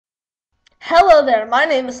Hello there, my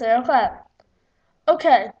name is Sarah Clapp.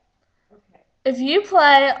 Okay, if you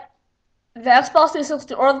play the Xbox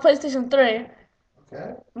 360 or the PlayStation 3,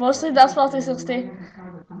 mostly the Xbox 360,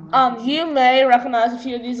 you may recognize a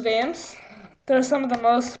few of these games. They're some of the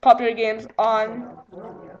most popular games on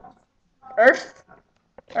Earth.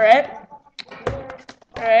 Alright?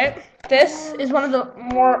 Alright? This is one of the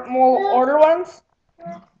more older ones.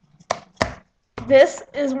 This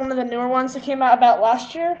is one of the newer ones that came out about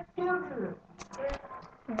last year.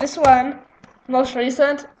 This one, most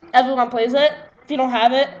recent, everyone plays it. If you don't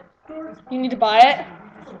have it, you need to buy it.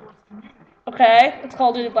 Okay, it's Call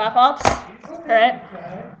of Duty Black Ops. Alright.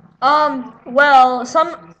 Well,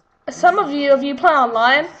 some of you, if you play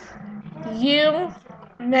online, you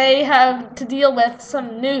may have to deal with some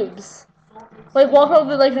noobs. Like walk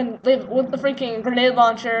over with the freaking grenade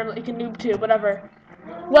launcher, like a noob tube, whatever.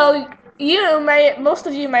 Well, most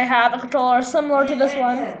of you may have a controller similar to this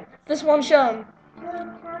one. This one shown.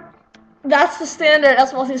 That's the standard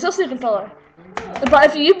Xbox 360 controller. But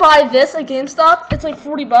if you buy this at GameStop, it's like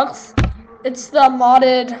 $40. It's the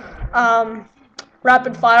modded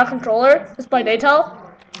rapid fire controller. It's by Datel.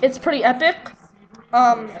 It's pretty epic.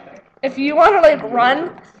 If you want to like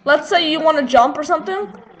run, let's say you want to jump or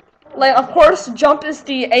something. Like of course, jump is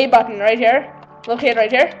the A button right here, located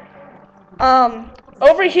right here.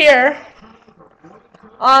 Over here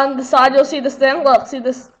on the side, you'll see this thing. Look, see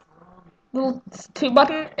this little 2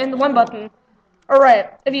 button and the 1 button.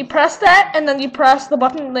 Alright, if you press that and then you press the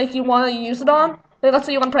button like you want to use it on, like let's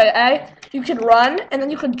say you want to press A, you could run and then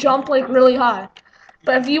you could jump like really high.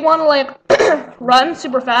 But if you want to like run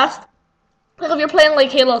super fast, like if you're playing like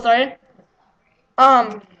Halo 3,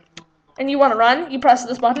 and you want to run, you press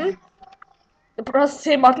this button. You press the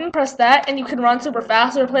same button, press that, and you can run super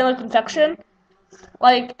fast. Or playing like Infection.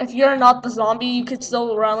 Like if you're not the zombie, you could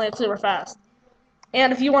still run like super fast.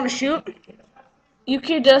 And if you want to shoot, you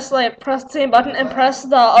could just like press the same button and press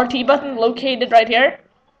the RT button located right here,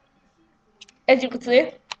 as you can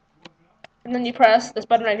see. And then you press this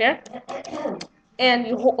button right here, and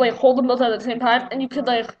you hold them both at the same time, and you could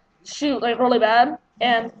like shoot like really bad.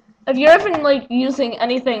 And if you're even like using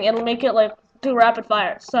anything, it'll make it like do rapid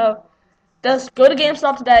fire. So just go to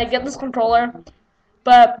GameStop today, get this controller,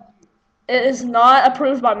 but it is not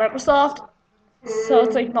approved by Microsoft, so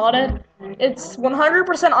it's like modded. It's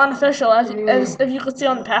 100% unofficial, as if you could see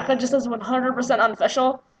on the package, it says 100%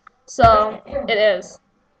 unofficial, so it is.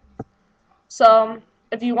 So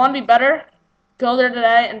if you want to be better, go there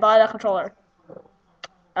today and buy that controller.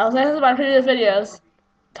 I was saying this in my previous videos.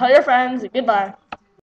 Tell your friends, goodbye.